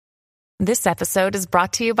This episode is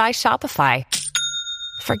brought to you by Shopify.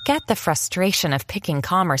 Forget the frustration of picking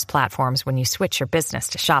commerce platforms when you switch your business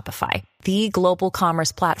to Shopify, the global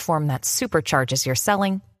commerce platform that supercharges your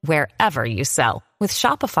selling wherever you sell. With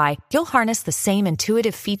Shopify, you'll harness the same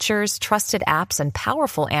intuitive features, trusted apps, and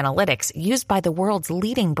powerful analytics used by the world's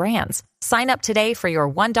leading brands. Sign up today for your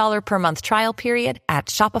 $1 per month trial period at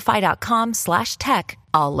shopify.com/tech,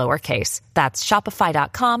 all lowercase. That's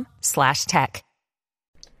shopify.com/tech.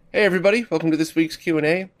 Hey everybody, welcome to this week's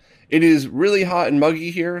Q&A. It is really hot and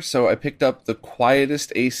muggy here, so I picked up the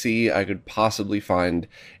quietest AC I could possibly find.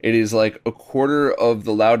 It is like a quarter of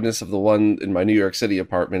the loudness of the one in my New York City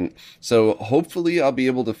apartment, so hopefully I'll be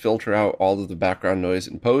able to filter out all of the background noise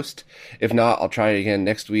in post. If not, I'll try again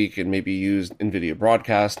next week and maybe use NVIDIA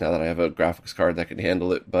Broadcast now that I have a graphics card that can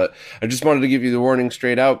handle it. But I just wanted to give you the warning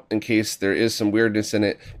straight out in case there is some weirdness in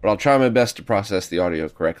it, but I'll try my best to process the audio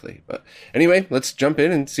correctly. But anyway, let's jump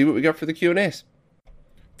in and see what we got for the Q&As.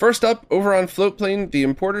 First up, over on Floatplane, the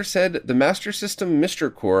importer said the Master System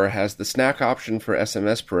Mr. Core has the snack option for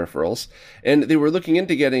SMS peripherals, and they were looking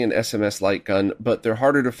into getting an SMS light gun, but they're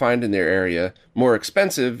harder to find in their area, more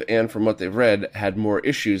expensive, and from what they've read, had more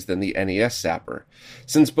issues than the NES Zapper.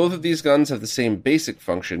 Since both of these guns have the same basic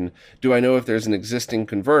function, do I know if there's an existing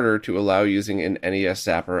converter to allow using an NES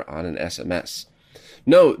Zapper on an SMS?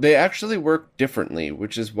 No, they actually work differently,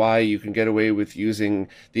 which is why you can get away with using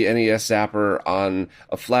the NES Zapper on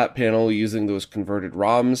a flat panel using those converted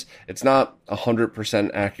ROMs. It's not 100%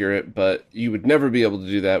 accurate, but you would never be able to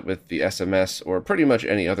do that with the SMS or pretty much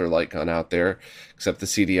any other light gun out there, except the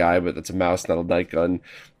CDI, but that's a mouse, not a light gun.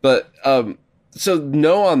 But, so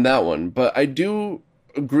no on that one, but I do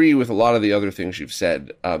agree with a lot of the other things you've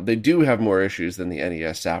said. They do have more issues than the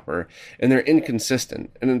NES Zapper, and they're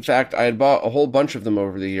inconsistent. And in fact, I had bought a whole bunch of them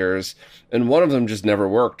over the years, and one of them just never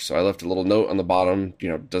worked. So I left a little note on the bottom,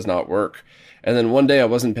 does not work. And then one day I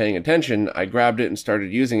wasn't paying attention. I grabbed it and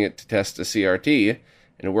started using it to test a CRT, and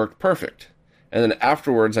it worked perfect. And then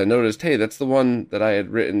afterwards I noticed, hey, that's the one that I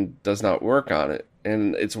had written does not work on it.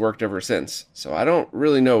 And it's worked ever since. So I don't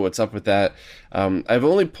really know what's up with that. I've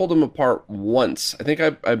only pulled them apart once. I think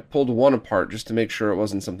I pulled one apart just to make sure it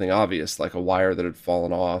wasn't something obvious, like a wire that had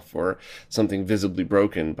fallen off or something visibly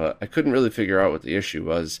broken, but I couldn't really figure out what the issue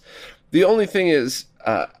was. The only thing is,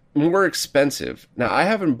 more expensive. Now, I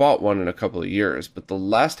haven't bought one in a couple of years, but the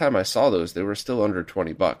last time I saw those, they were still under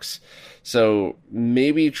 $20. So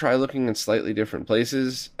maybe try looking in slightly different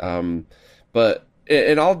places. And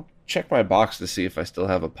I'll check my box to see if I still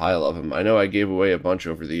have a pile of them. I know I gave away a bunch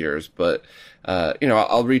over the years, but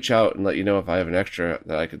I'll reach out and let you know if I have an extra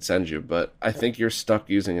that I could send you. But I think you're stuck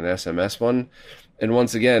using an SMS one. And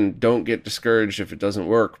once again, don't get discouraged if it doesn't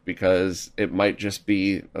work, because it might just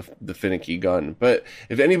be the finicky gun. But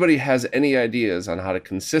if anybody has any ideas on how to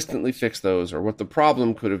consistently fix those, or what the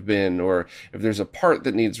problem could have been, or if there's a part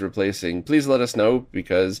that needs replacing, please let us know,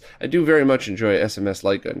 because I do very much enjoy SMS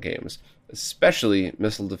light gun games, especially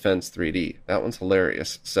Missile Defense 3D. That one's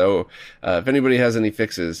hilarious. So if anybody has any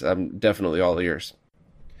fixes, I'm definitely all ears.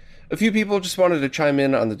 A few people just wanted to chime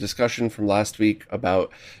in on the discussion from last week about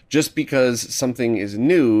just because something is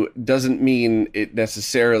new doesn't mean it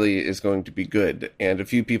necessarily is going to be good. And a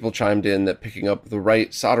few people chimed in that picking up the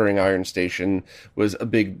right soldering iron station was a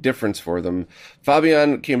big difference for them.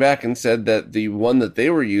 Fabian came back and said that the one that they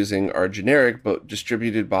were using are generic, but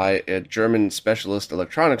distributed by a German specialist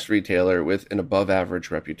electronics retailer with an above-average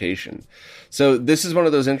reputation. So this is one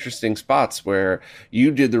of those interesting spots where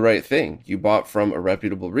you did the right thing. You bought from a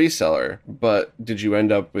reputable reseller, but did you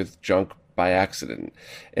end up with junk by accident?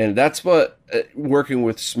 And that's what working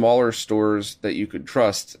with smaller stores that you could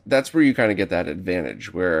trust, that's where you kind of get that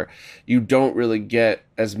advantage, where you don't really get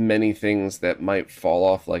as many things that might fall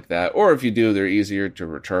off like that, or if you do, they're easier to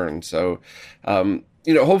return. So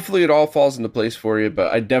hopefully it all falls into place for you,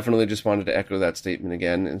 but I definitely just wanted to echo that statement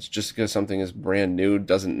again. It's just because something is brand new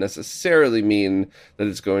doesn't necessarily mean that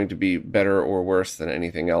it's going to be better or worse than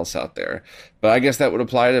anything else out there. But I guess that would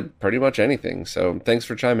apply to pretty much anything. So thanks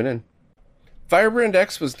for chiming in. Firebrand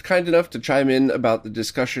X was kind enough to chime in about the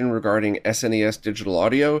discussion regarding SNES digital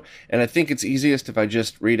audio, and I think it's easiest if I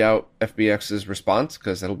just read out FBX's response,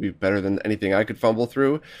 because that'll be better than anything I could fumble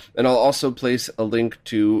through, and I'll also place a link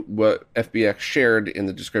to what FBX shared in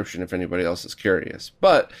the description if anybody else is curious.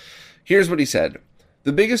 But here's what he said.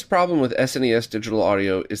 The biggest problem with SNES digital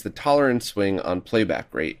audio is the tolerance swing on playback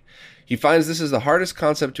rate. He finds this is the hardest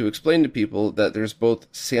concept to explain to people, that there's both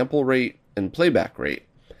sample rate and playback rate.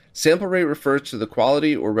 Sample rate refers to the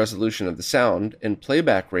quality or resolution of the sound, and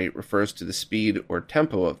playback rate refers to the speed or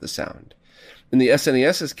tempo of the sound. In the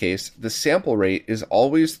SNES's case, the sample rate is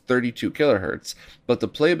always 32 kHz, but the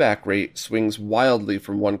playback rate swings wildly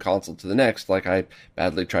from one console to the next, like I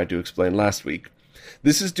badly tried to explain last week.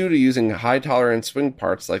 This is due to using high-tolerance swing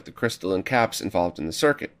parts like the crystalline caps involved in the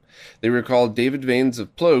circuit. They recall David Vanes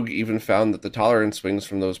of Plogue even found that the tolerance swings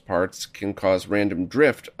from those parts can cause random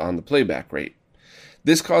drift on the playback rate.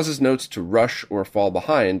 This causes notes to rush or fall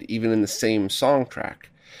behind, even in the same song track.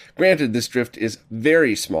 Granted, this drift is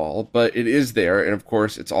very small, but it is there, and of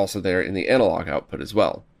course it's also there in the analog output as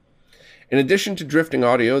well. In addition to drifting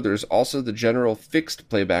audio, there's also the general fixed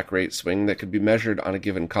playback rate swing that could be measured on a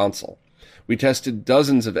given console. We tested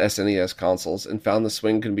dozens of SNES consoles and found the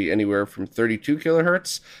swing can be anywhere from 32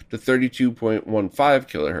 kHz to 32.15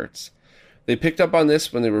 kHz. They picked up on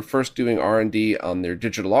this when they were first doing R&D on their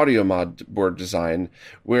digital audio mod board design,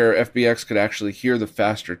 where FBX could actually hear the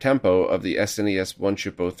faster tempo of the SNES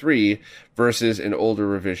One-Chip-03 versus an older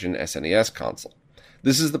revision SNES console.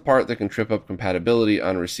 This is the part that can trip up compatibility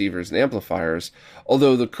on receivers and amplifiers,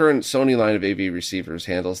 although the current Sony line of AV receivers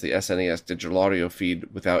handles the SNES digital audio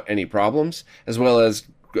feed without any problems, as well as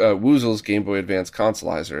Woozle's Game Boy Advance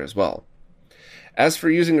consolizer as well. As for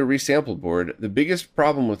using a resample board, the biggest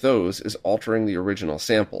problem with those is altering the original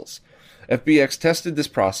samples. FBX tested this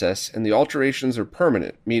process, and the alterations are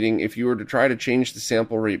permanent, meaning if you were to try to change the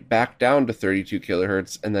sample rate back down to 32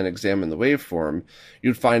 kHz and then examine the waveform,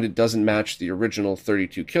 you'd find it doesn't match the original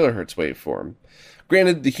 32 kHz waveform.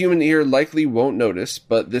 Granted, the human ear likely won't notice,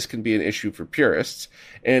 but this can be an issue for purists,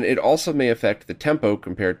 and it also may affect the tempo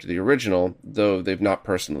compared to the original, though they've not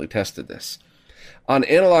personally tested this. On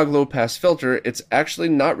analog low-pass filter, it's actually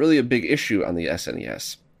not really a big issue on the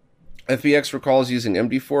SNES. FBX recalls using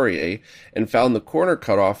MD4A and found the corner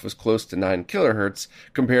cutoff was close to 9 kHz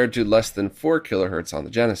compared to less than 4 kHz on the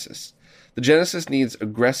Genesis. The Genesis needs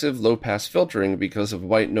aggressive low-pass filtering because of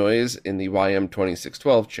white noise in the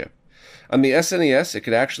YM2612 chip. On the SNES, it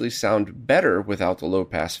could actually sound better without the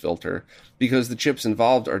low-pass filter because the chips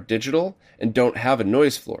involved are digital and don't have a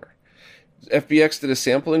noise floor. FBX did a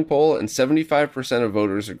sampling poll, and 75% of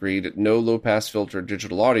voters agreed no low-pass filter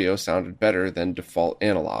digital audio sounded better than default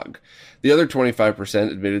analog. The other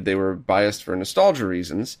 25% admitted they were biased for nostalgia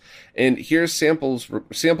reasons, and here's sample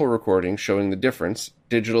recording showing the difference.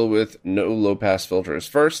 Digital with no low-pass filter is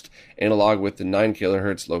first, analog with the 9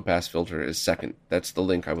 kHz low-pass filter is second. That's the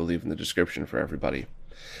link I will leave in the description for everybody.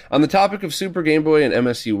 On the topic of Super Game Boy and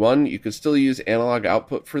MSU1, you could still use analog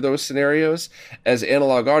output for those scenarios, as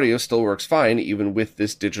analog audio still works fine even with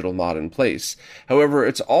this digital mod in place. However,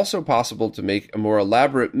 it's also possible to make a more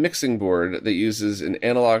elaborate mixing board that uses an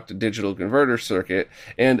analog to digital converter circuit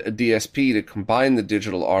and a DSP to combine the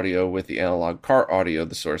digital audio with the analog cart audio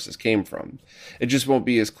the sources came from. It just won't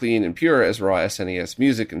be as clean and pure as raw SNES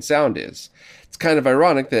music and sound is. It's kind of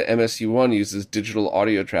ironic that MSU1 uses digital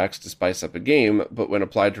audio tracks to spice up a game, but when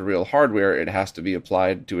applied to real hardware, it has to be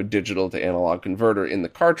applied to a digital to analog converter in the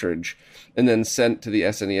cartridge, and then sent to the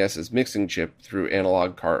SNES's mixing chip through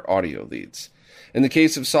analog cart audio leads. In the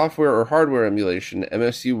case of software or hardware emulation,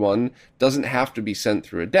 MSU1 doesn't have to be sent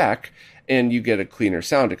through a DAC, and you get a cleaner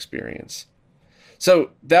sound experience.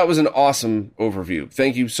 So that was an awesome overview.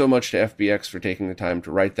 Thank you so much to FBX for taking the time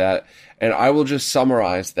to write that, and I will just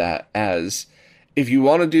summarize that as, if you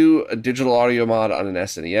want to do a digital audio mod on an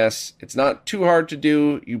SNES, it's not too hard to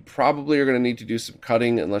do. You probably are going to need to do some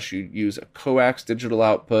cutting unless you use a coax digital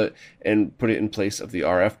output and put it in place of the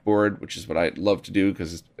RF board, which is what I'd love to do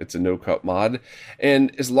because it's a no-cut mod.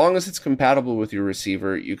 And as long as it's compatible with your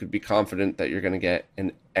receiver, you could be confident that you're going to get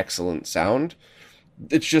an excellent sound.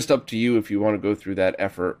 It's just up to you if you want to go through that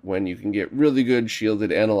effort when you can get really good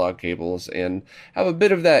shielded analog cables and have a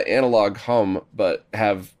bit of that analog hum, but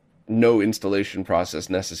have no installation process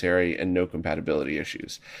necessary and no compatibility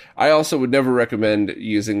issues. I also would never recommend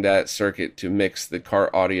using that circuit to mix the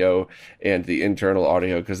cart audio and the internal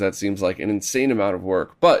audio because that seems like an insane amount of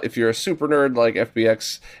work. But if you're a super nerd like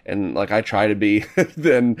FBX and like I try to be,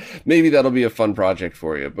 then maybe that'll be a fun project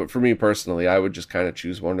for you. But for me personally, I would just kind of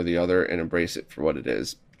choose one or the other and embrace it for what it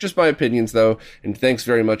is. Just my opinions though, and thanks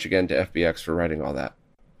very much again to FBX for writing all that.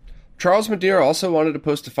 Charles Madeira also wanted to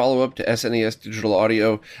post a follow-up to SNES Digital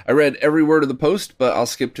Audio. I read every word of the post, but I'll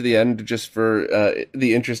skip to the end just for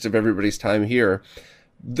the interest of everybody's time here.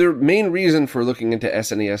 The main reason for looking into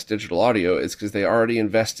SNES Digital Audio is because they already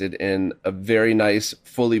invested in a very nice,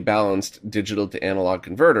 fully balanced digital to analog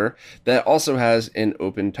converter that also has an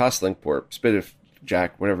open Toslink port,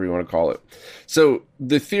 jack, whatever you want to call it. So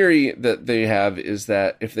the theory that they have is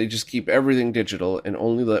that if they just keep everything digital and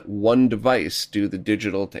only let one device do the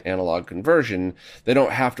digital to analog conversion, they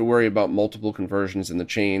don't have to worry about multiple conversions in the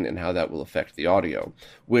chain and how that will affect the audio,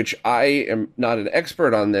 which I am not an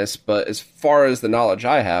expert on this, but as far as the knowledge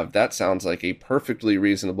I have, that sounds like a perfectly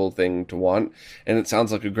reasonable thing to want, and it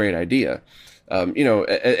sounds like a great idea.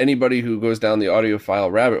 Anybody who goes down the audiophile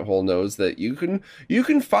rabbit hole knows that you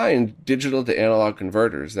can find digital to analog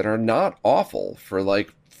converters that are not awful for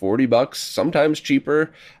like $40, sometimes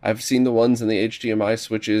cheaper. I've seen the ones in the HDMI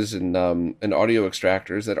switches and audio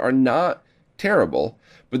extractors that are not terrible.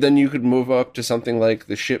 But then you could move up to something like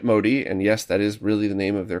the Shipmodi, and yes, that is really the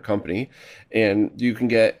name of their company, and you can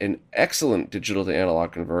get an excellent digital to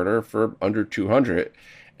analog converter for under $200,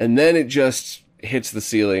 and then it just hits the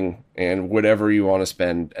ceiling and whatever you want to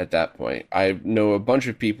spend at that point. I know a bunch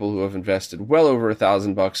of people who have invested well over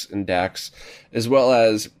 $1,000 in DACs, as well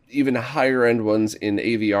as even higher end ones in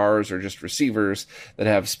AVRs or just receivers that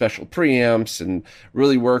have special preamps and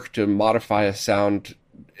really work to modify a sound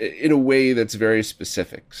in a way that's very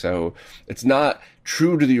specific. So it's not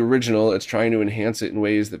true to the original, it's trying to enhance it in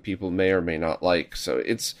ways that people may or may not like. So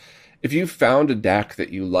if you found a DAC that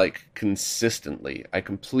you like consistently, I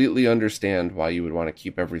completely understand why you would want to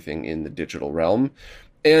keep everything in the digital realm.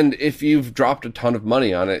 And if you've dropped a ton of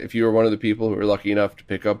money on it, if you were one of the people who are lucky enough to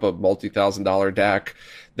pick up a multi-$1,000 DAC,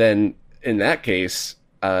 then in that case,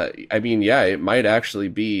 it might actually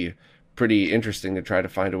be pretty interesting to try to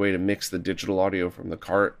find a way to mix the digital audio from the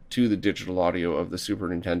cart to the digital audio of the Super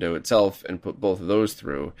Nintendo itself and put both of those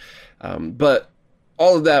through. But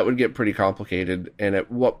all of that would get pretty complicated, and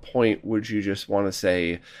at what point would you just want to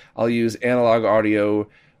say, I'll use analog audio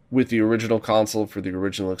with the original console for the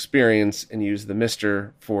original experience and use the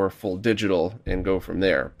Mister for full digital and go from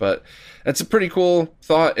there? But that's a pretty cool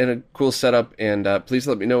thought and a cool setup, and please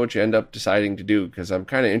let me know what you end up deciding to do, because I'm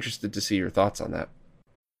kind of interested to see your thoughts on that.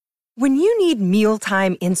 When you need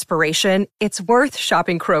mealtime inspiration, it's worth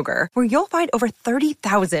shopping Kroger, where you'll find over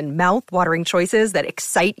 30,000 mouth-watering choices that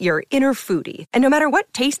excite your inner foodie. And no matter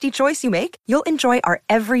what tasty choice you make, you'll enjoy our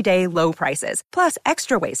everyday low prices, plus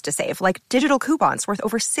extra ways to save, like digital coupons worth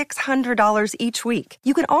over $600 each week.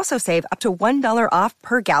 You can also save up to $1 off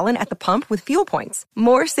per gallon at the pump with fuel points.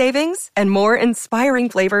 More savings and more inspiring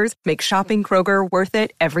flavors make shopping Kroger worth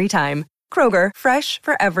it every time. Kroger, fresh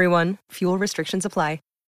for everyone. Fuel restrictions apply.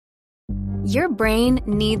 Your brain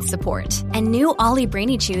needs support, and new Ollie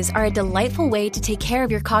Brainy Chews are a delightful way to take care of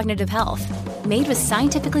your cognitive health. Made with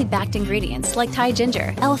scientifically backed ingredients like Thai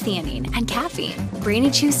ginger, L-theanine, and caffeine, Brainy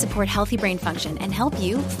Chews support healthy brain function and help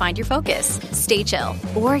you find your focus, stay chill,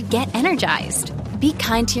 or get energized. Be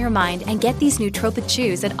kind to your mind and get these nootropic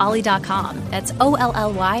chews at ollie.com. That's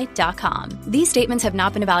OLLY.com. These statements have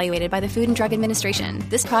not been evaluated by the Food and Drug Administration.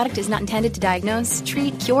 This product is not intended to diagnose,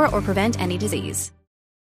 treat, cure, or prevent any disease.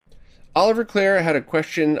 Oliver Clare had a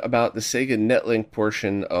question about the Sega Netlink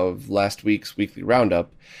portion of last week's weekly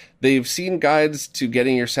roundup. They've seen guides to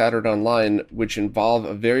getting your Saturn online, which involve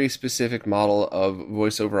a very specific model of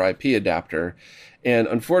voice over IP adapter, and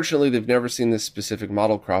unfortunately they've never seen this specific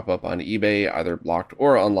model crop up on eBay, either locked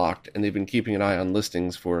or unlocked, and they've been keeping an eye on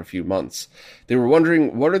listings for a few months. They were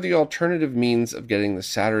wondering, what are the alternative means of getting the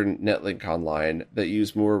Saturn Netlink online that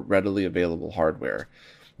use more readily available hardware?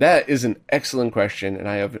 That is an excellent question, and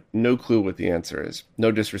I have no clue what the answer is.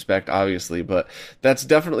 No disrespect, obviously, but that's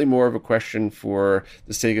definitely more of a question for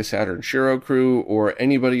the Sega Saturn Shiro crew or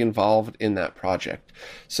anybody involved in that project.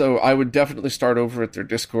 So I would definitely start over at their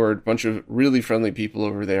Discord, bunch of really friendly people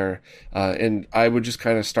over there, and I would just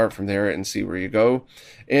kind of start from there and see where you go.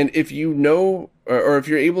 And if you know, or if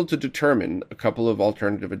you're able to determine a couple of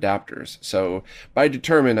alternative adapters. So by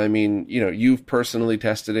determine, I mean, you've personally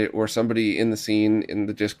tested it, or somebody in the scene in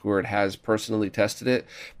the Discord has personally tested it.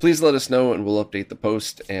 Please let us know and we'll update the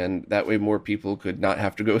post, and that way more people could not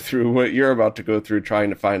have to go through what you're about to go through trying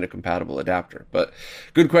to find a compatible adapter. But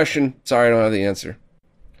good question. Sorry, I don't have the answer.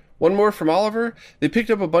 One more from Oliver. They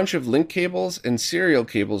picked up a bunch of link cables and serial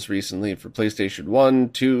cables recently for PlayStation 1,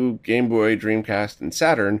 2, Game Boy, Dreamcast, and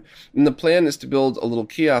Saturn, and the plan is to build a little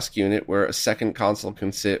kiosk unit where a second console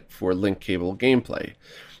can sit for link cable gameplay.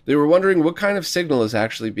 They were wondering what kind of signal is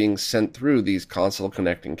actually being sent through these console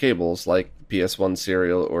connecting cables, like PS1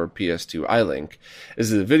 serial or PS2 iLink.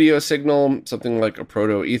 Is it a video signal, something like a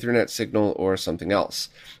proto Ethernet signal, or something else?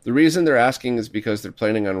 The reason they're asking is because they're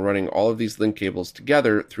planning on running all of these link cables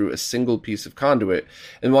together through a single piece of conduit,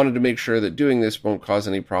 and wanted to make sure that doing this won't cause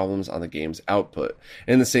any problems on the game's output,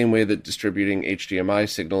 in the same way that distributing HDMI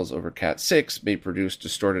signals over Cat6 may produce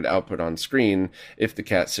distorted output on screen if the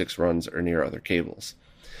Cat6 runs are near other cables.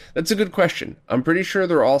 That's a good question. I'm pretty sure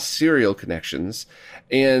they're all serial connections.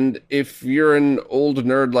 And if you're an old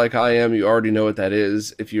nerd like I am, you already know what that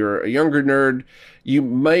is. If you're a younger nerd, you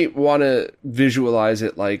might want to visualize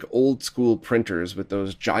it like old school printers with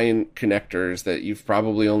those giant connectors that you've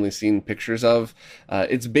probably only seen pictures of.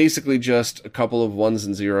 It's basically just a couple of ones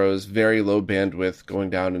and zeros, very low bandwidth going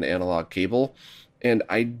down an analog cable. And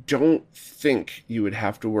I don't think you would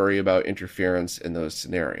have to worry about interference in those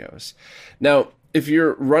scenarios. Now, if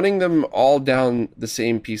you're running them all down the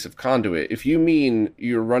same piece of conduit, if you mean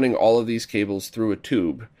you're running all of these cables through a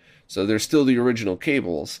tube, so they're still the original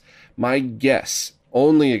cables, my guess,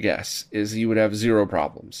 only a guess, is you would have zero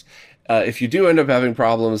problems. If you do end up having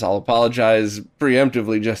problems, I'll apologize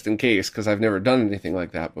preemptively just in case, because I've never done anything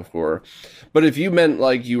like that before. But if you meant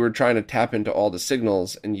like you were trying to tap into all the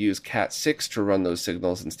signals and use Cat6 to run those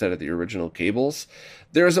signals instead of the original cables,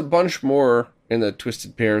 there's a bunch more in the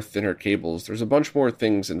twisted pair thinner cables. There's a bunch more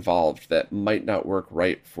things involved that might not work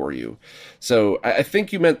right for you. So I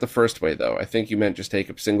think you meant the first way, though. I think you meant just take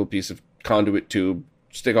a single piece of conduit tube,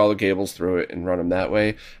 stick all the cables through it, and run them that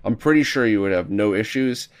way. I'm pretty sure you would have no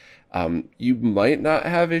issues. You might not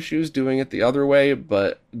have issues doing it the other way,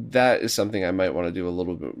 but that is something I might want to do a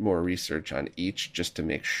little bit more research on each just to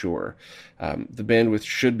make sure. The bandwidth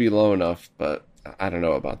should be low enough, but I don't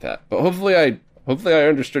know about that. But hopefully I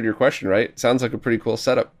understood your question right. Sounds like a pretty cool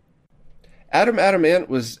setup. Adam Adamant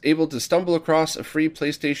was able to stumble across a free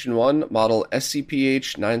PlayStation 1 model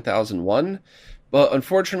SCPH 9001, but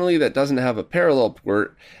unfortunately that doesn't have a parallel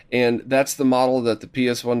port, and that's the model that the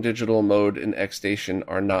PS1 Digital Mode and X-Station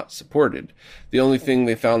are not supported. The only thing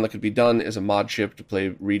they found that could be done is a mod chip to play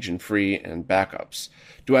region-free and backups.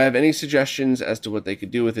 Do I have any suggestions as to what they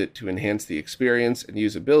could do with it to enhance the experience and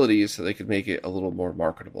usability so they could make it a little more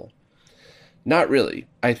marketable? Not really.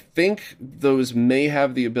 I think those may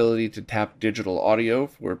have the ability to tap digital audio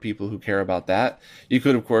for people who care about that. You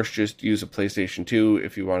could, of course, just use a PlayStation 2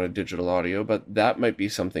 if you wanted digital audio, but that might be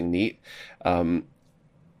something neat. Other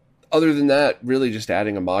than that, really just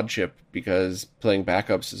adding a mod chip, because playing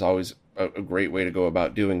backups is always a great way to go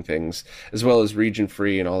about doing things, as well as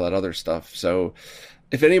region-free and all that other stuff. So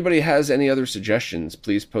if anybody has any other suggestions,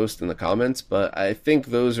 please post in the comments, but I think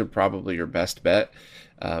those are probably your best bet.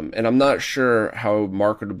 And I'm not sure how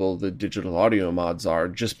marketable the digital audio mods are,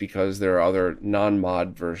 just because there are other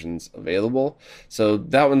non-mod versions available. So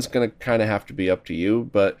that one's going to kind of have to be up to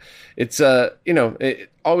you. But it's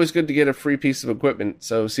always good to get a free piece of equipment.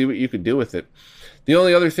 So see what you could do with it. The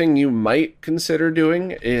only other thing you might consider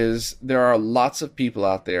doing is there are lots of people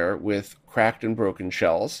out there with cracked and broken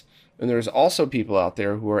shells. And there's also people out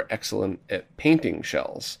there who are excellent at painting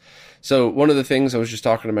shells. So one of the things, I was just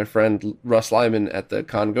talking to my friend Russ Lyman at the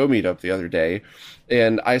Congo meetup the other day,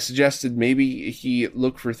 and I suggested maybe he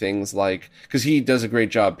look for things like, because he does a great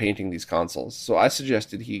job painting these consoles, so I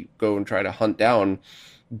suggested he go and try to hunt down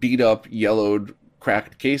beat up, yellowed,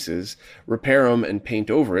 cracked cases, repair them and paint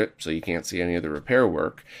over it so you can't see any of the repair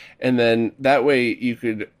work. And then that way you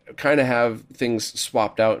could kind of have things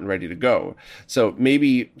swapped out and ready to go. So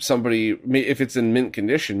maybe somebody, if it's in mint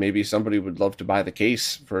condition, maybe somebody would love to buy the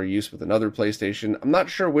case for use with another PlayStation. I'm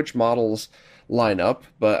not sure which models line up,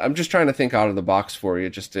 but I'm just trying to think out of the box for you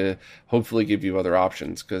just to hopefully give you other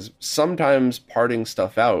options, because sometimes parting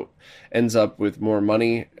stuff out ends up with more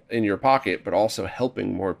money in your pocket, but also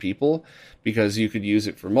helping more people because you could use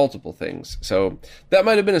it for multiple things. So that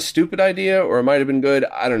might have been a stupid idea, or it might have been good.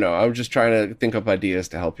 I don't know. I was just trying to think up ideas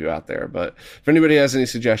to help you out there. But if anybody has any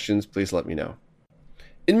suggestions, please let me know.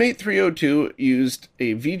 Inmate 302 used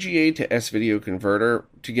a VGA to S-video converter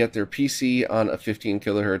to get their PC on a 15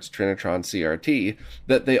 kHz Trinitron CRT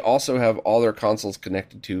that they also have all their consoles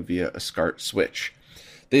connected to via a SCART switch.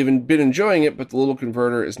 They've been enjoying it, but the little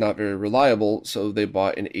converter is not very reliable, so they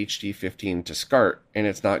bought an HD15 to SCART, and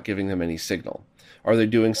it's not giving them any signal. Are they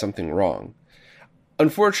doing something wrong?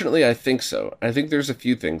 Unfortunately, I think so. I think there's a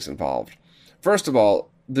few things involved. First of all,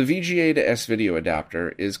 the VGA to S-video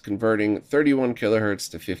adapter is converting 31 kHz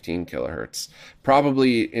to 15 kHz,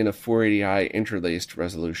 probably in a 480i interlaced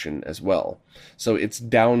resolution as well. So it's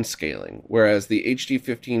downscaling, whereas the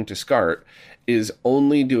HD15 to SCART is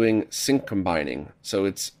only doing sync combining. So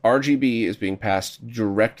its RGB is being passed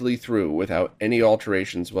directly through without any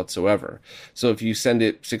alterations whatsoever. So if you send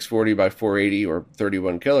it 640 by 480 or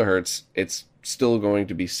 31 kilohertz, it's still going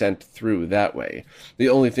to be sent through that way. The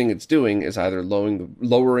only thing it's doing is either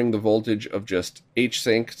lowering the voltage of just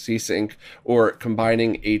H-Sync, C-Sync, or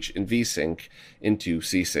combining H and V-Sync into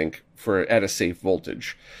C-Sync at a safe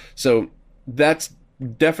voltage. So that's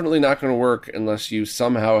definitely not going to work unless you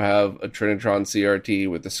somehow have a Trinitron CRT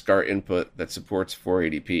with a SCART input that supports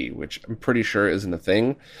 480p, which I'm pretty sure isn't a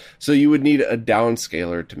thing. So you would need a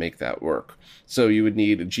downscaler to make that work. So you would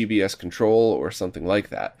need a GBS control or something like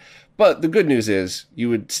that. But the good news is you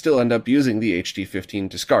would still end up using the HD15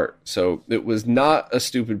 to SCART. So it was not a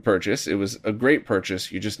stupid purchase. It was a great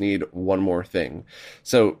purchase. You just need one more thing.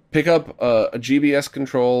 So pick up a GBS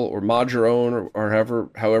control or mod your own or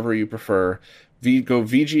however you prefer. Go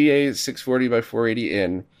VGA 640 by 480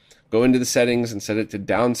 in, go into the settings and set it to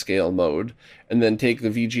downscale mode, and then take the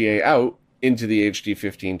VGA out into the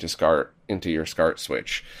HD15 to SCART into your SCART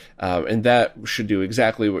switch. And that should do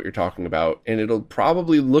exactly what you're talking about. And it'll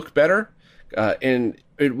probably look better, and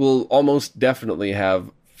it will almost definitely have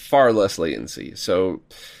far less latency. So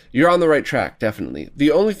you're on the right track, definitely.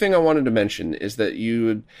 The only thing I wanted to mention is that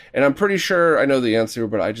and I'm pretty sure I know the answer,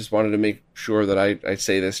 but I just wanted to make sure that I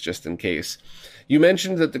say this just in case. You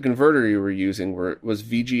mentioned that the converter you were using was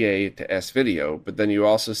VGA to S-Video, but then you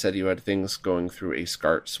also said you had things going through a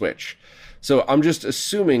SCART switch. So I'm just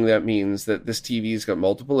assuming that means that this TV's got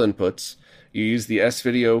multiple inputs. You use the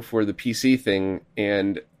S-Video for the PC thing,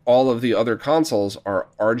 and all of the other consoles are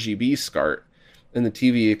RGB SCART, and the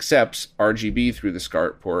TV accepts RGB through the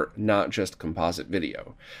SCART port, not just composite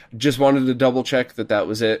video. Just wanted to double check that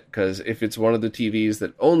was it, because if it's one of the TVs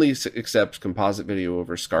that only accepts composite video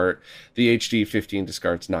over SCART, the HD15 to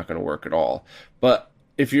SCART's not going to work at all. But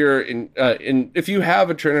if you're if you have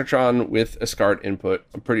a Trinitron with a SCART input,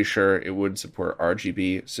 I'm pretty sure it would support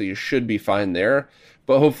RGB, so you should be fine there.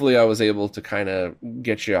 But hopefully I was able to kind of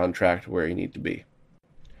get you on track to where you need to be.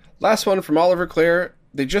 Last one from Oliver Clare.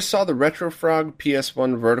 They just saw the RetroFrog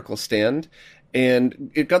PS1 vertical stand,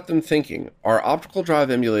 and it got them thinking, are optical drive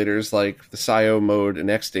emulators like the SIO mode and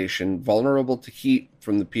XStation vulnerable to heat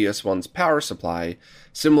from the PS1's power supply,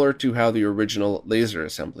 similar to how the original laser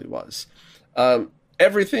assembly was?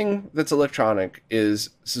 Everything that's electronic is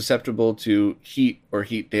susceptible to heat or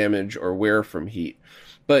heat damage or wear from heat,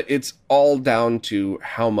 but it's all down to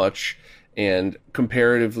how much and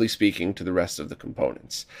comparatively speaking to the rest of the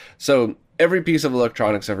components. So every piece of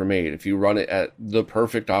electronics ever made, if you run it at the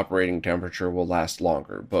perfect operating temperature, will last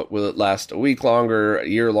longer. But will it last a week longer, a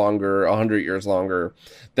year longer, 100 years longer?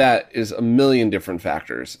 That is a million different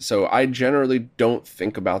factors. So I generally don't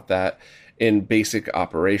think about that in basic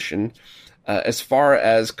operation. As far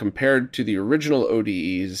as compared to the original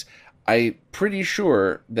ODEs, I'm pretty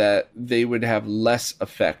sure that they would have less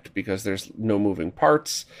effect because there's no moving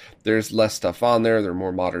parts, there's less stuff on there, they're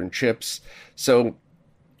more modern chips. So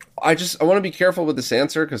I want to be careful with this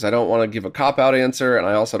answer because I don't want to give a cop-out answer, and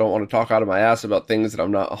I also don't want to talk out of my ass about things that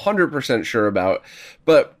I'm not 100% sure about.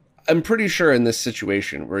 But I'm pretty sure in this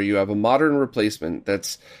situation where you have a modern replacement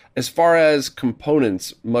that's, as far as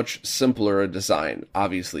components, much simpler a design.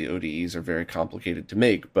 Obviously, ODEs are very complicated to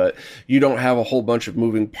make, but you don't have a whole bunch of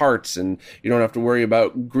moving parts, and you don't have to worry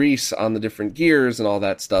about grease on the different gears and all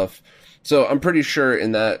that stuff. So I'm pretty sure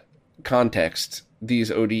in that context,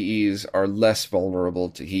 these ODEs are less vulnerable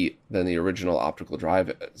to heat than the original optical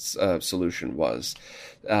drive solution was.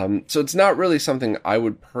 So it's not really something I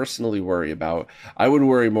would personally worry about. I would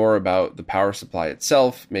worry more about the power supply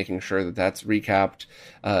itself, making sure that that's recapped.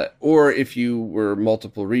 Or if you were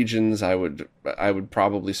multiple regions, I would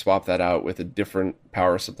probably swap that out with a different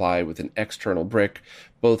power supply with an external brick,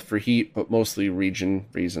 both for heat, but mostly region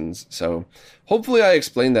reasons. So hopefully I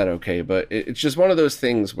explained that okay, but it's just one of those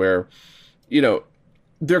things where,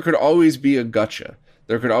 there could always be a gotcha.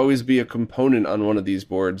 There could always be a component on one of these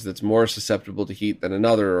boards that's more susceptible to heat than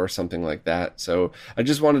another or something like that. So I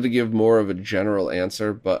just wanted to give more of a general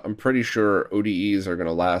answer, but I'm pretty sure ODEs are going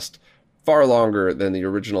to last far longer than the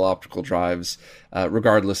original optical drives,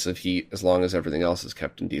 regardless of heat, as long as everything else is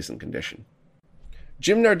kept in decent condition.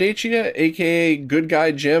 Jim Nardaccia, aka Good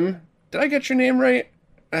Guy Jim. Did I get your name right?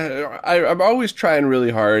 I'm always trying really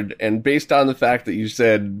hard, and based on the fact that you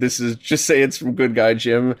said this is just say it's from Good Guy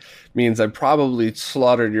Jim means I probably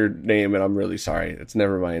slaughtered your name, and I'm really sorry. It's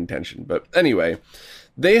never my intention. But anyway,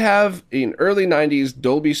 they have an early 90s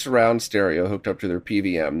Dolby surround stereo hooked up to their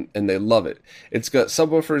PVM, and they love it. It's got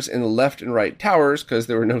subwoofers in the left and right towers because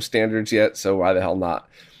there were no standards yet, so why the hell not?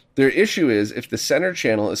 Their issue is if the center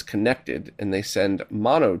channel is connected and they send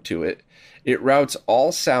mono to it, it routes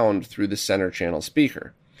all sound through the center channel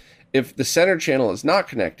speaker. If the center channel is not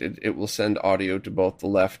connected, it will send audio to both the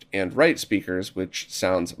left and right speakers, which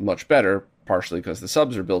sounds much better, partially because the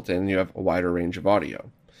subs are built in and you have a wider range of audio.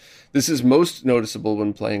 This is most noticeable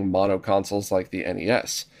when playing mono consoles like the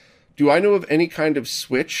NES. Do I know of any kind of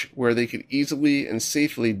switch where they could easily and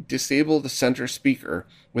safely disable the center speaker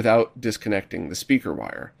without disconnecting the speaker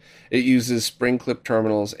wire? It uses spring clip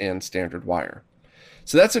terminals and standard wire.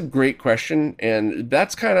 So that's a great question, and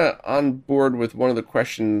that's kind of on board with one of the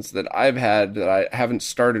questions that I've had that I haven't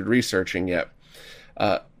started researching yet.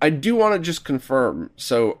 I do want to just confirm.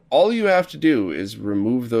 So all you have to do is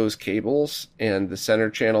remove those cables, and the center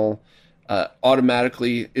channel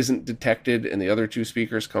automatically isn't detected, and the other two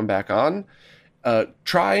speakers come back on.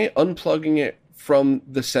 Try unplugging it from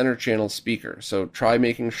the center channel speaker. So try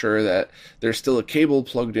making sure that there's still a cable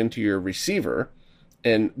plugged into your receiver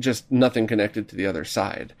and just nothing connected to the other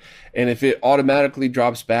side. And if it automatically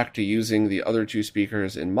drops back to using the other two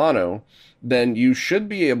speakers in mono, then you should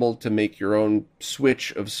be able to make your own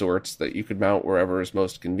switch of sorts that you could mount wherever is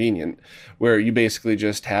most convenient, where you basically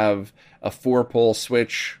just have a 4-pole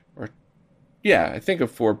switch, I think a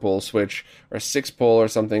 4-pole switch or a 6-pole or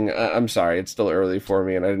something. I'm sorry, it's still early for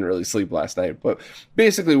me and I didn't really sleep last night. But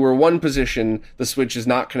basically, where one position, the switch is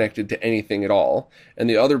not connected to anything at all, and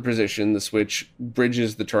the other position, the switch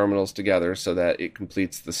bridges the terminals together so that it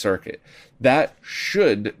completes the circuit. That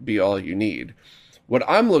should be all you need. What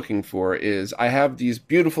I'm looking for is I have these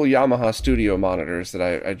beautiful Yamaha studio monitors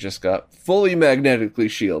that I just got fully magnetically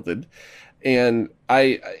shielded. And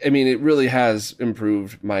I mean, it really has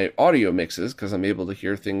improved my audio mixes because I'm able to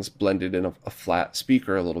hear things blended in a flat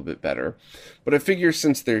speaker a little bit better. But I figure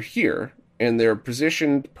since they're here and they're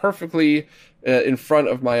positioned perfectly in front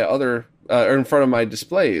of my in front of my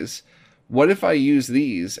displays, what if I use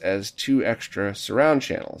these as 2 extra surround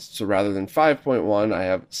channels? So rather than 5.1, I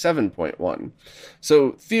have 7.1.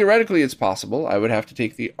 So theoretically, it's possible. I would have to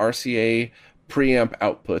take the RCA preamp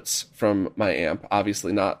outputs from my amp,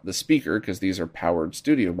 obviously not the speaker because these are powered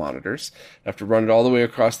studio monitors. I have to run it all the way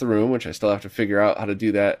across the room, which I still have to figure out how to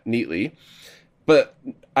do that neatly. But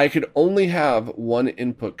I could only have one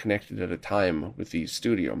input connected at a time with these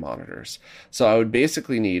studio monitors. So I would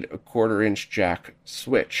basically need a 1/4-inch jack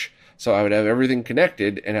switch. So I would have everything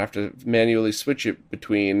connected and have to manually switch it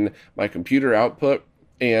between my computer output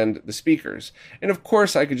and the speakers. And of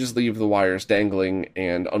course, I could just leave the wires dangling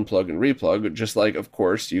and unplug and replug, just like, of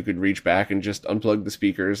course, you could reach back and just unplug the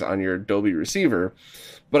speakers on your Dolby receiver.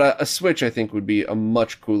 But a switch, I think, would be a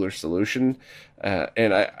much cooler solution.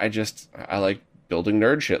 And I like building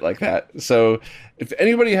nerd shit like that. So if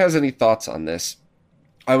anybody has any thoughts on this,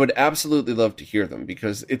 I would absolutely love to hear them,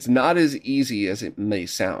 because it's not as easy as it may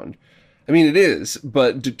sound. I mean, it is,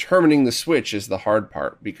 but determining the switch is the hard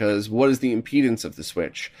part, because what is the impedance of the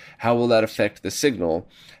switch? How will that affect the signal?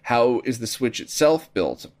 How is the switch itself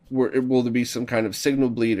built? Will there be some kind of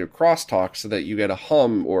signal bleed or crosstalk so that you get a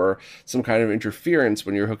hum or some kind of interference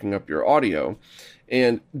when you're hooking up your audio?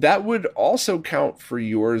 And that would also count for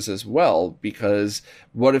yours as well, because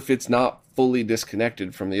what if it's not fully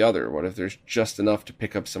disconnected from the other? What if there's just enough to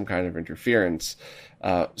pick up some kind of interference?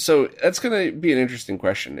 So that's going to be an interesting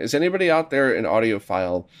question. Is anybody out there an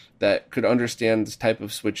audiophile that could understand this type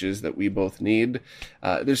of switches that we both need?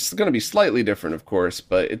 There's going to be slightly different, of course,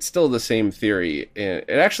 but it's still the same theory. It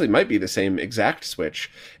actually might be the same exact switch.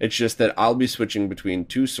 It's just that I'll be switching between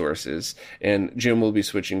 2 sources, and Jim will be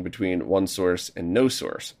switching between 1 source and no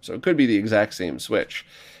source. So it could be the exact same switch.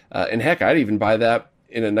 And heck, I'd even buy that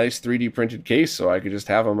in a nice 3D printed case so I could just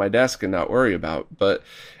have on my desk and not worry about. But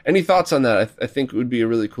any thoughts on that? I think it would be a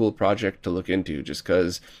really cool project to look into, just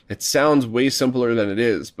because it sounds way simpler than it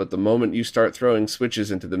is. But the moment you start throwing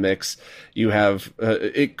switches into the mix, you have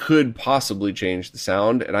it could possibly change the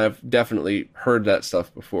sound, and I've definitely heard that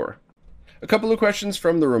stuff before. A couple of questions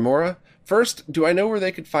from the Remora. First, do I know where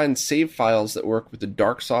they could find save files that work with the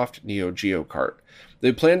Darksoft Neo Geo cart?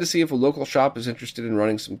 They plan to see if a local shop is interested in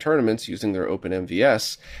running some tournaments using their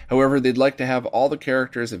OpenMVS. However, they'd like to have all the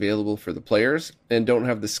characters available for the players and don't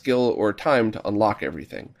have the skill or time to unlock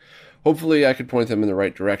everything. Hopefully, I could point them in the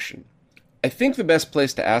right direction. I think the best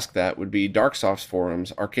place to ask that would be Darksoft's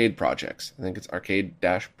forums, Arcade Projects. I think it's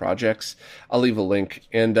arcade-projects. I'll leave a link.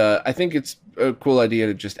 And I think it's a cool idea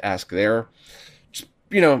to just ask there.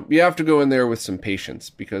 You have to go in there with some patience,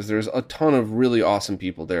 because there's a ton of really awesome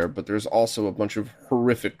people there, but there's also a bunch of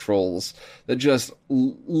horrific trolls that just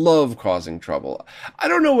love causing trouble. I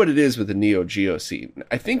don't know what it is with the Neo Geo scene.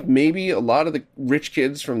 I think maybe a lot of the rich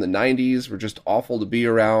kids from the 90s were just awful to be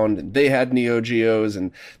around, and they had Neo Geos,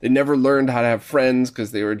 and they never learned how to have friends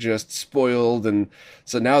because they were just spoiled, and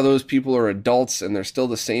so now those people are adults, and they're still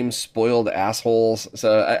the same spoiled assholes.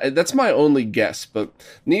 So that's my only guess, but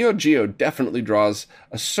Neo Geo definitely draws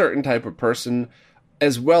a certain type of person.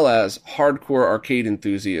 as well as hardcore arcade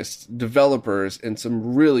enthusiasts, developers, and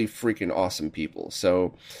some really freaking awesome people.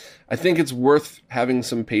 So I think it's worth having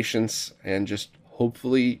some patience and just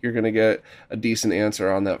hopefully you're going to get a decent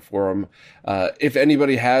answer on that forum. If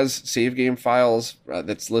anybody has save game files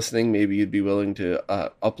that's listening, maybe you'd be willing to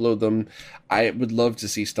upload them. I would love to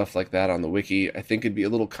see stuff like that on the wiki. I think it'd be a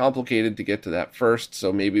little complicated to get to that first,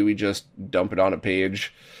 so maybe we just dump it on a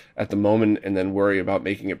page at the moment and then worry about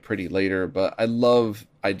making it pretty later. But I love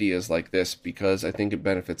ideas like this because I think it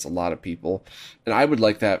benefits a lot of people. And I would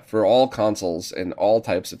like that for all consoles and all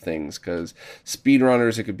types of things, because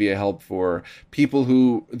speedrunners, it could be a help for people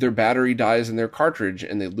who their battery dies in their cartridge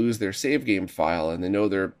and they lose their save game file and they know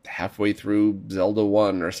they're halfway through Zelda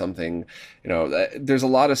 1 or something. You know, there's a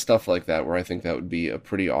lot of stuff like that where I think that would be a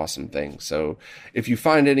pretty awesome thing. So if you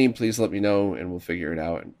find any, please let me know and we'll figure it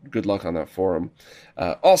out. Good luck on that forum.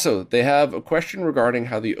 Also, they have a question regarding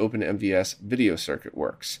how the OpenMVS video circuit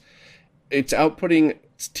works. It's outputting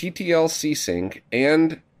TTL C-Sync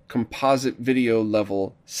and composite video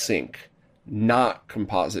level sync, not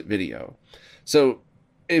composite video. So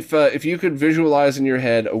if you could visualize in your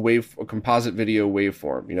head a composite video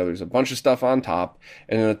waveform, you know, there's a bunch of stuff on top,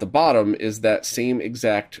 and then at the bottom is that same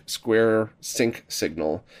exact square sync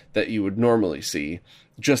signal that you would normally see,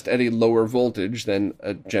 just at a lower voltage than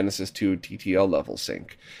a Genesis 2 TTL level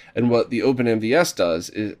sync. And what the OpenMVS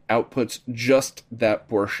does is outputs just that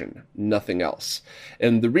portion, nothing else.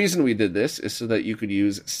 And the reason we did this is so that you could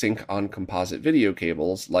use sync on composite video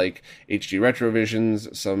cables like HD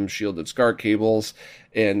Retrovisions, some shielded SCART cables,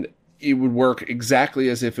 and it would work exactly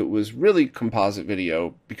as if it was really composite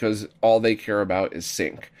video because all they care about is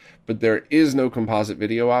sync. But there is no composite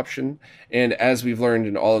video option, and as we've learned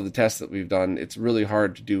in all of the tests that we've done, it's really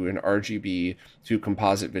hard to do an RGB to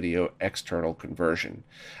composite video external conversion.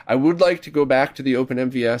 I would like to go back to the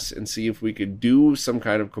OpenMVS and see if we could do some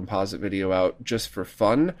kind of composite video out just for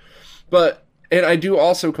fun, and I do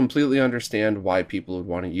also completely understand why people would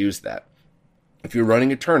want to use that. If you're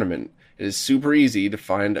running a tournament, it is super easy to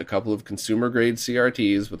find a couple of consumer-grade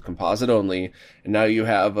CRTs with composite only, and now you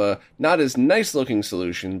have a not as nice-looking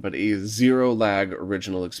solution, but a zero-lag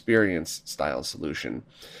original experience style solution.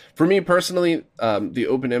 For me personally, the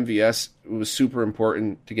OpenMVS was super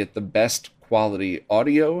important to get the best quality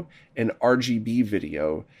audio and RGB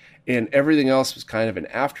video, and everything else was kind of an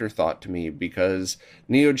afterthought to me because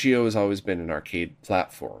Neo Geo has always been an arcade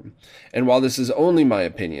platform. And while this is only my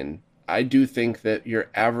opinion, I do think that your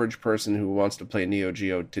average person who wants to play Neo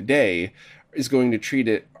Geo today is going to treat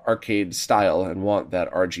it arcade style and want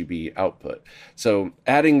that RGB output. So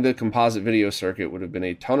adding the composite video circuit would have been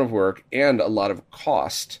a ton of work and a lot of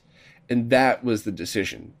cost. And that was the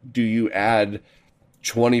decision. Do you add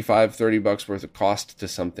 $25-$30 worth of cost to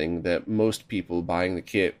something that most people buying the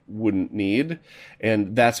kit wouldn't need?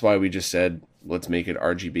 And that's why we just said, let's make it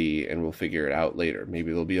RGB and we'll figure it out later.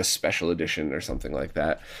 Maybe there'll be a special edition or something like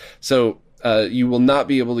that. So you will not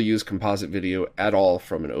be able to use composite video at all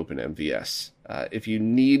from an OpenMVS. If you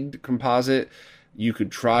need composite, you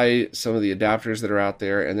could try some of the adapters that are out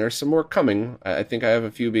there, and there's some more coming. I think I have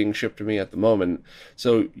a few being shipped to me at the moment.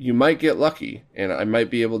 So you might get lucky, and I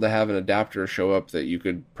might be able to have an adapter show up that you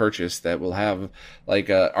could purchase that will have like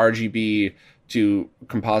a RGB to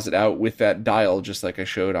composite out with that dial, just like I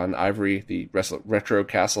showed on Ivory, the Retro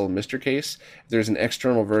Castle Mr. Case. If there's an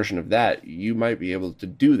external version of that, you might be able to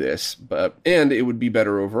do this, and it would be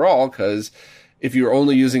better overall, because if you're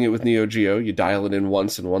only using it with Neo Geo, you dial it in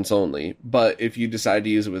once and once only. But if you decide to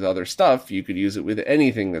use it with other stuff, you could use it with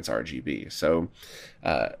anything that's RGB. So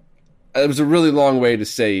it was a really long way to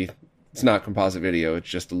say it's not composite video. It's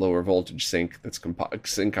just a lower voltage sync that's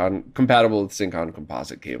compatible with sync on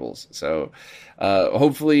composite cables. So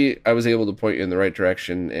hopefully I was able to point you in the right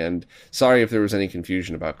direction, and sorry if there was any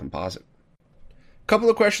confusion about composite. Couple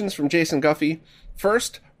of questions from Jason Guffey.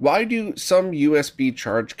 First, why do some USB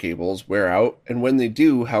charge cables wear out, and when they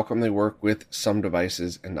do, how come they work with some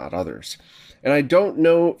devices and not others? And I don't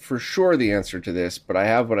know for sure the answer to this, but I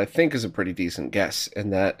have what I think is a pretty decent guess,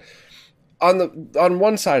 in that on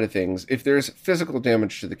one side of things, if there's physical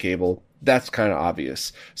damage to the cable, that's kind of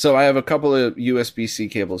obvious. So I have a couple of USB-C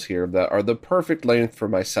cables here that are the perfect length for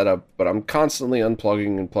my setup, but I'm constantly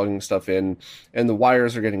unplugging and plugging stuff in, and the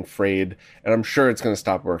wires are getting frayed, and I'm sure it's going to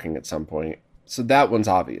stop working at some point. So that one's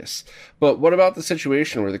obvious. But what about the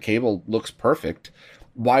situation where the cable looks perfect?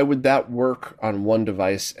 Why would that work on one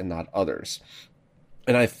device and not others?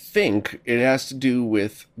 And I think it has to do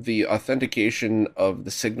with the authentication of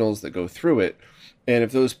the signals that go through it. And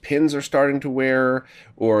if those pins are starting to wear,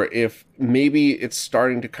 or if maybe it's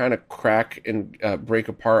starting to kind of crack and break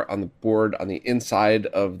apart on the board on the inside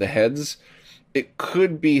of the heads, it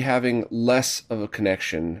could be having less of a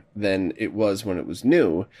connection than it was when it was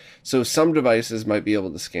new. So some devices might be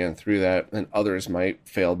able to scan through that, and others might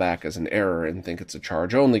fail back as an error and think it's a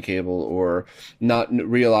charge-only cable, or not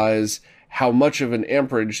realize how much of an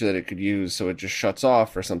amperage that it could use, so it just shuts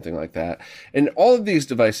off or something like that. And all of these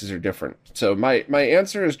devices are different. So my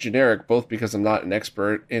answer is generic, both because I'm not an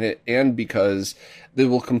expert in it and because they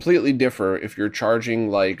will completely differ if you're charging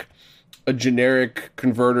like a generic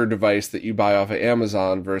converter device that you buy off of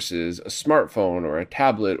Amazon versus a smartphone or a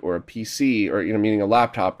tablet or a PC, or, meaning a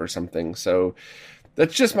laptop or something. So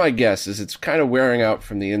that's just my guess, is it's kind of wearing out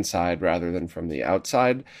from the inside rather than from the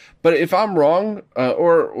outside. But if I'm wrong,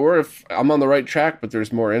 or if I'm on the right track, but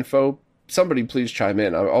there's more info, somebody please chime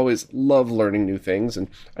in. I always love learning new things, and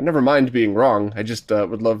I never mind being wrong. I just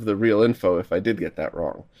would love the real info if I did get that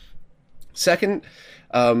wrong. Second,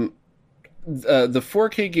 the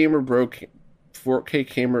 4K Gamer broke. 4K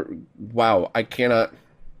Gamer. Wow, I cannot.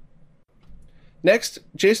 Next,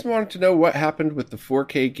 Jason wanted to know what happened with the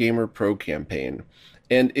 4K Gamer Pro campaign.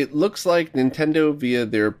 And it looks like Nintendo, via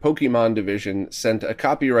their Pokemon division, sent a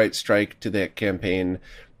copyright strike to that campaign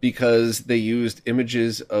because they used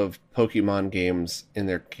images of Pokemon games in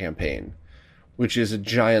their campaign, which is a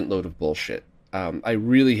giant load of bullshit. I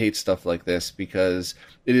really hate stuff like this because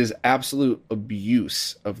it is absolute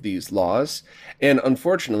abuse of these laws. And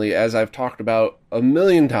unfortunately, as I've talked about a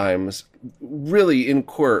million times, really in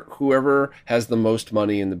court, whoever has the most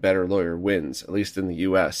money and the better lawyer wins, at least in the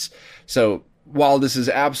US. So while this is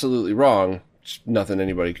absolutely wrong, there's nothing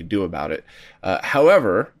anybody could do about it.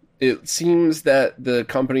 However, it seems that the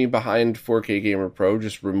company behind 4K Gamer Pro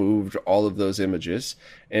just removed all of those images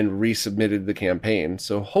and resubmitted the campaign.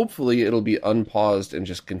 So hopefully it'll be unpaused and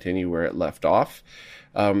just continue where it left off.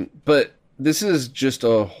 But this is just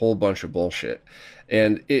a whole bunch of bullshit.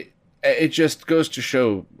 And it just goes to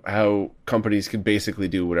show how companies can basically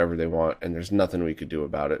do whatever they want, and there's nothing we could do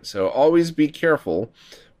about it. So always be careful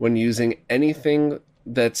when using anything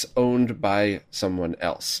that's owned by someone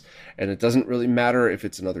else. And it doesn't really matter if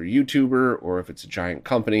it's another YouTuber or if it's a giant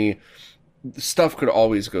company. Stuff could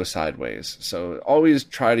always go sideways. So always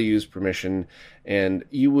try to use permission. And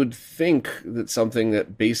you would think that something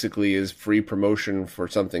that basically is free promotion for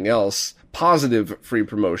something else, positive free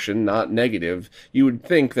promotion, not negative, you would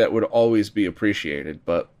think that would always be appreciated,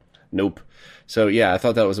 but nope. So yeah, I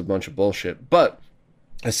thought that was a bunch of bullshit. But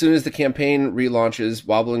as soon as the campaign relaunches,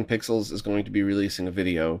 Wobbling Pixels is going to be releasing a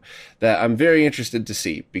video that I'm very interested to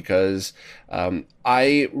see, because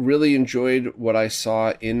I really enjoyed what I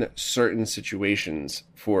saw in certain situations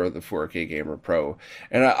for the 4K Gamer Pro.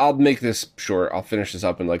 And I'll make this short. I'll finish this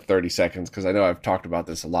up in like 30 seconds because I know I've talked about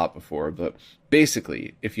this a lot before. But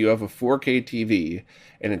basically, if you have a 4K TV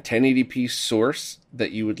and a 1080p source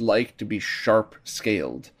that you would like to be sharp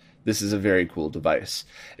scaled, this is a very cool device.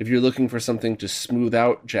 If you're looking for something to smooth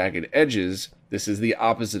out jagged edges, this is the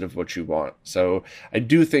opposite of what you want. So I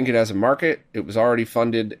do think it has a market. It was already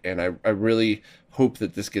funded, and I really hope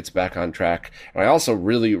that this gets back on track. And I also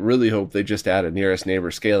really, really hope they just add a nearest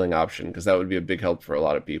neighbor scaling option, because that would be a big help for a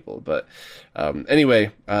lot of people. But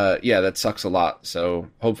anyway, yeah, that sucks a lot. So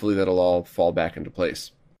hopefully that'll all fall back into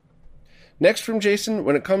place. Next from Jason,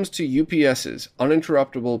 when it comes to UPSs,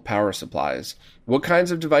 uninterruptible power supplies, what kinds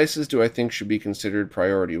of devices do I think should be considered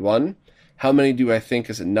priority one? How many do I think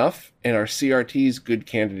is enough? And are CRTs good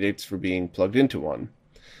candidates for being plugged into one?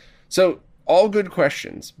 So, all good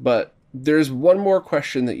questions, but there's one more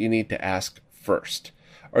question that you need to ask first.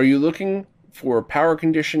 Are you looking for power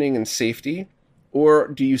conditioning and safety? Or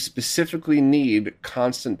do you specifically need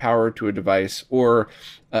constant power to a device, or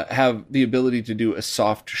have the ability to do a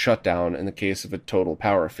soft shutdown in the case of a total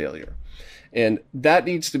power failure? And that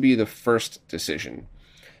needs to be the first decision.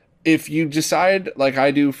 If you decide, like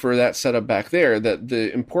I do for that setup back there, that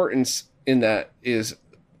the importance in that is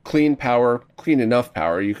clean power, clean enough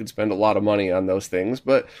power, you could spend a lot of money on those things,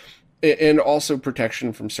 but and also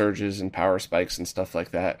protection from surges and power spikes and stuff like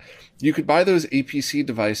that. You could buy those APC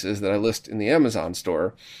devices that I list in the Amazon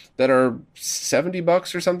store that are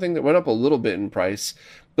 $70 or something, that went up a little bit in price,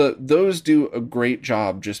 but those do a great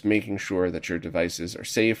job just making sure that your devices are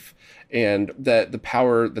safe and that the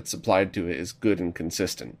power that's supplied to it is good and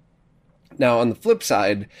consistent. Now, on the flip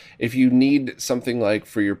side, if you need something like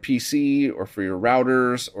for your PC or for your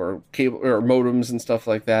routers or cable or modems and stuff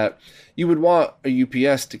like that, you would want a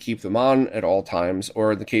UPS to keep them on at all times,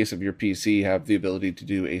 or in the case of your PC, have the ability to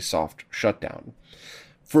do a soft shutdown.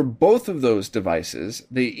 For both of those devices,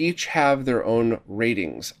 they each have their own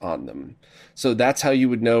ratings on them. So that's how you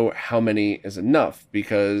would know how many is enough,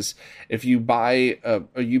 because if you buy a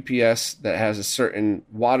UPS that has a certain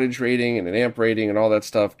wattage rating and an amp rating and all that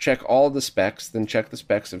stuff, check all the specs, then check the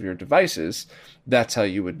specs of your devices. That's how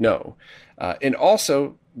you would know. And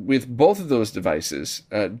also, with both of those devices,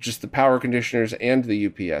 just the power conditioners and the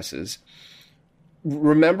UPSs,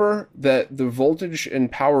 remember that the voltage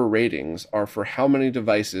and power ratings are for how many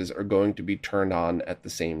devices are going to be turned on at the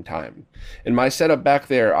same time. In my setup back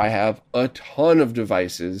there, I have a ton of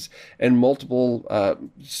devices and multiple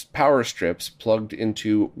power strips plugged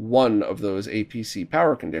into one of those APC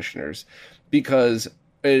power conditioners, because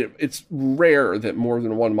it's rare that more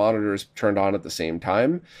than one monitor is turned on at the same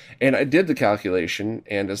time. And I did the calculation,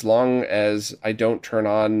 and as long as I don't turn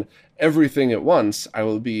on everything at once, I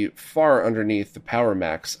will be far underneath the power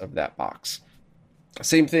max of that box.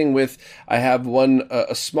 Same thing with, I have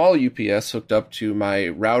a small UPS hooked up to my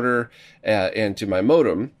router and to my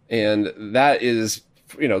modem, and that is,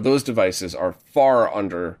 those devices are far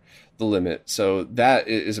under the limit. So that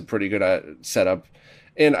is a pretty good setup.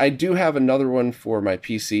 And I do have another one for my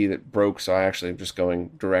PC that broke, so I actually am just going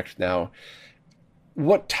direct now.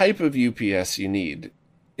 What type of UPS you need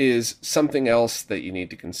is something else that you need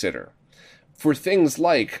to consider. For things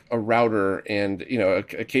like a router and, a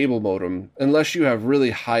cable modem, unless you have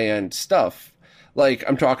really high-end stuff, like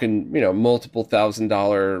I'm talking, multiple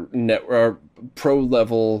 $1,000 or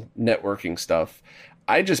pro-level networking stuff,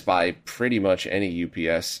 I just buy pretty much any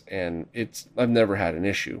UPS, and I've never had an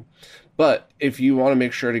issue. But if you want to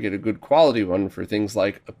make sure to get a good quality one for things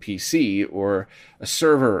like a PC or a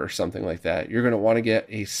server or something like that, you're going to want to get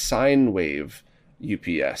a sine wave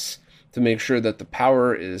UPS to make sure that the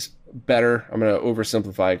power is better. I'm going to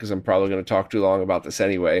oversimplify because I'm probably going to talk too long about this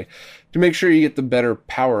anyway. To make sure you get the better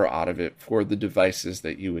power out of it for the devices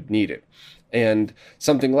that you would need it. And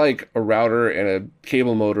something like a router and a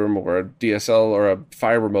cable modem or a DSL or a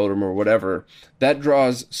fiber modem or whatever, that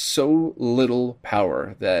draws so little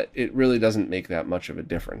power that it really doesn't make that much of a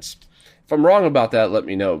difference. If I'm wrong about that, let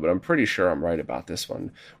me know, but I'm pretty sure I'm right about this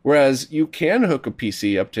one. Whereas you can hook a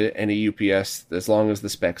PC up to any UPS as long as the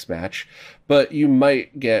specs match, but you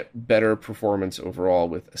might get better performance overall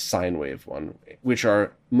with a sine wave one, which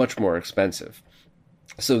are much more expensive.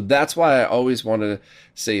 So that's why I always want to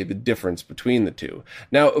say the difference between the two.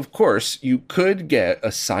 Now, of course, you could get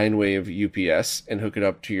a sine wave UPS and hook it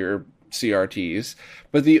up to your CRTs,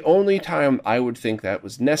 but the only time I would think that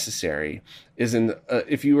was necessary is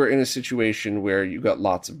if you were in a situation where you got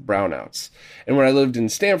lots of brownouts. And when I lived in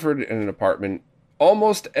Stanford in an apartment,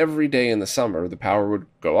 almost every day in the summer, the power would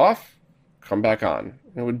go off, come back on.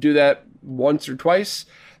 And it would do that once or twice.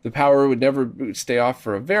 The power would never stay off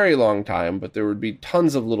for a very long time, but there would be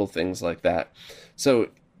tons of little things like that. So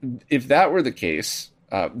if that were the case,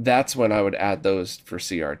 that's when I would add those for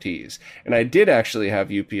CRTs. And I did actually have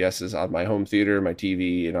UPSs on my home theater, my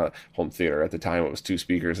TV, home theater at the time, it was 2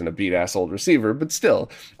 speakers and a beat-ass old receiver, but still,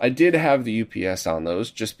 I did have the UPS on those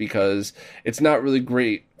just because it's not really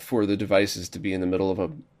great for the devices to be in the middle of a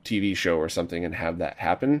TV show or something and have that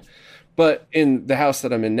happen. But in the house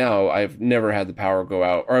that I'm in now, I've never had the power go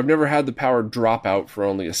out, or I've never had the power drop out for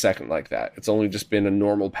only a second like that. It's only just been a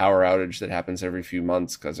normal power outage that happens every few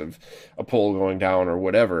months because of a pole going down or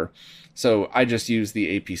whatever. So I just use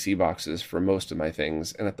the APC boxes for most of my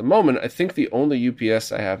things. And at the moment, I think the only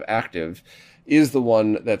UPS I have active is the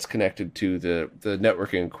one that's connected to the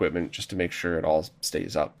networking equipment just to make sure it all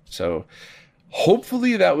stays up. So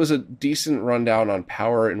hopefully that was a decent rundown on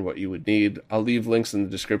power and what you would need. I'll leave links in the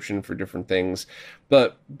description for different things.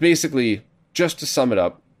 But basically, just to sum it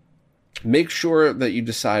up, make sure that you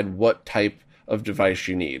decide what type of device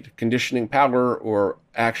you need. Conditioning power or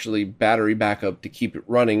actually battery backup to keep it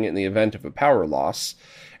running in the event of a power loss.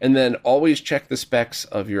 And then always check the specs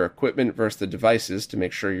of your equipment versus the devices to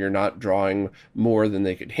make sure you're not drawing more than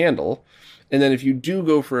they could handle. And then if you do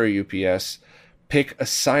go for a UPS, pick a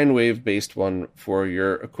sine wave based one for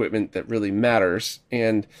your equipment that really matters.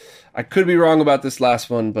 And I could be wrong about this last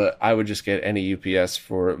one, but I would just get any UPS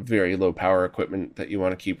for very low power equipment that you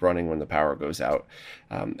want to keep running when the power goes out.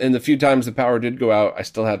 And the few times the power did go out, I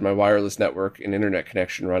still had my wireless network and internet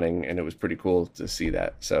connection running, and it was pretty cool to see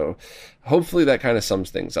that. So hopefully that kind of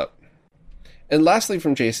sums things up. And lastly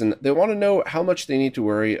from Jason, they want to know how much they need to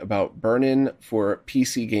worry about burn-in for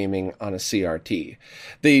PC gaming on a CRT.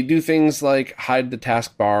 They do things like hide the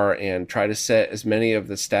taskbar and try to set as many of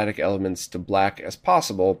the static elements to black as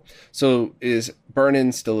possible, so is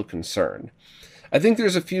burn-in still a concern? I think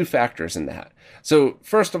there's a few factors in that. So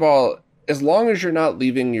first of all, as long as you're not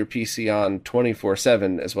leaving your PC on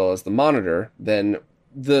 24/7 as well as the monitor, then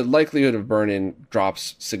the likelihood of burn-in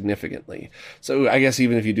drops significantly. So I guess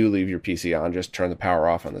even if you do leave your PC on, just turn the power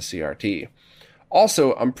off on the CRT.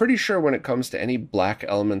 Also, I'm pretty sure when it comes to any black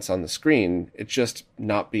elements on the screen, it's just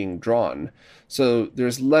not being drawn. So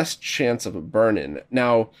there's less chance of a burn-in.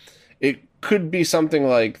 Now, it could be something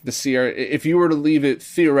like the if you were to leave it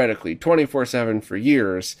theoretically 24/7 for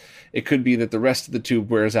years, it could be that the rest of the tube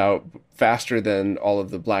wears out faster than all of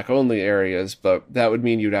the black only areas, but that would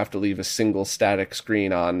mean you'd have to leave a single static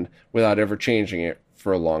screen on without ever changing it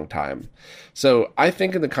for a long time. So I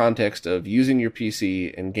think in the context of using your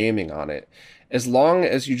PC and gaming on it, as long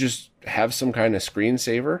as you just have some kind of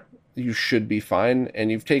screensaver, you should be fine. And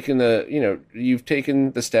you've taken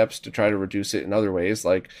the steps to try to reduce it in other ways,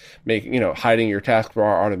 like hiding your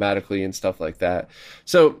taskbar automatically and stuff like that.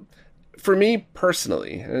 So for me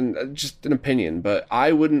personally, and just an opinion, but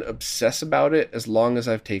I wouldn't obsess about it as long as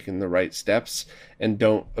I've taken the right steps and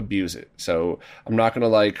don't abuse it. So I'm not going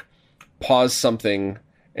to pause something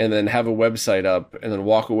and then have a website up and then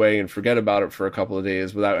walk away and forget about it for a couple of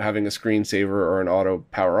days without having a screensaver or an auto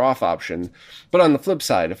power off option. But on the flip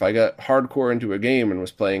side, if I got hardcore into a game and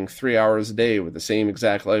was playing 3 hours a day with the same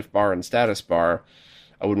exact life bar and status bar,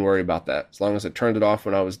 I wouldn't worry about that. As long as I turned it off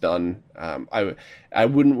when I was done, I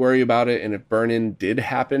wouldn't worry about it. And if burn-in did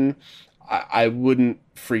happen, I wouldn't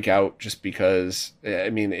freak out just because,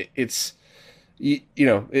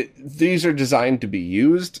 these are designed to be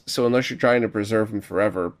used, so unless you're trying to preserve them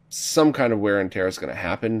forever, some kind of wear and tear is going to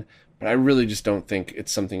happen. But I really just don't think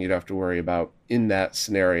it's something you'd have to worry about in that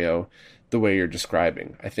scenario the way you're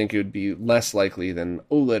describing. I think it would be less likely than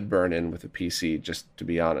OLED burn-in with a PC, just to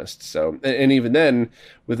be honest. So, and even then,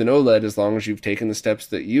 with an OLED, as long as you've taken the steps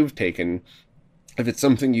that you've taken, if it's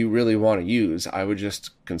something you really want to use, I would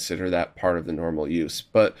just consider that part of the normal use.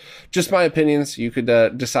 But just my opinions, you could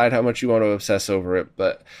decide how much you want to obsess over it,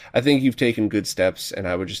 but I think you've taken good steps, and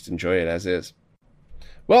I would just enjoy it as is.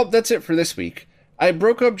 Well, that's it for this week. I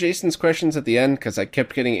broke up Jason's questions at the end because I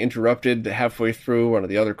kept getting interrupted halfway through one of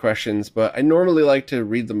the other questions, but I normally like to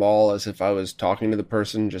read them all as if I was talking to the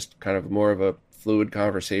person, just kind of more of a fluid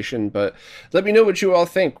conversation. But let me know what you all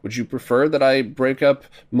think. Would you prefer that I break up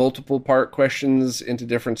multiple part questions into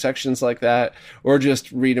different sections like that, or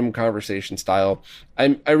just read them conversation style?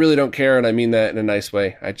 I really don't care, and I mean that in a nice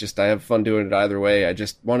way. I have fun doing it either way. I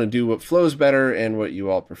just want to do what flows better and what you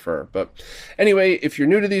all prefer. But anyway, if you're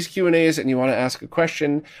new to these Q&As and you want to ask a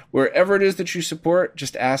question, wherever it is that you support,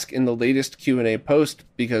 just ask in the latest Q&A post,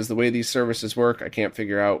 because the way these services work, I can't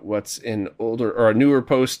figure out what's in older or a newer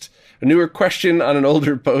question on an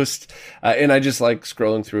older post, and I just like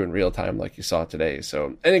scrolling through in real time like you saw today.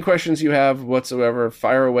 So any questions you have whatsoever,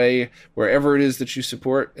 fire away wherever it is that you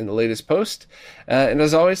support in the latest post. And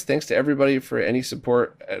as always, thanks to everybody for any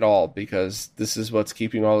support at all, because this is what's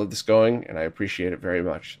keeping all of this going, and I appreciate it very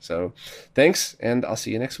much. So thanks, and I'll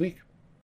see you next week.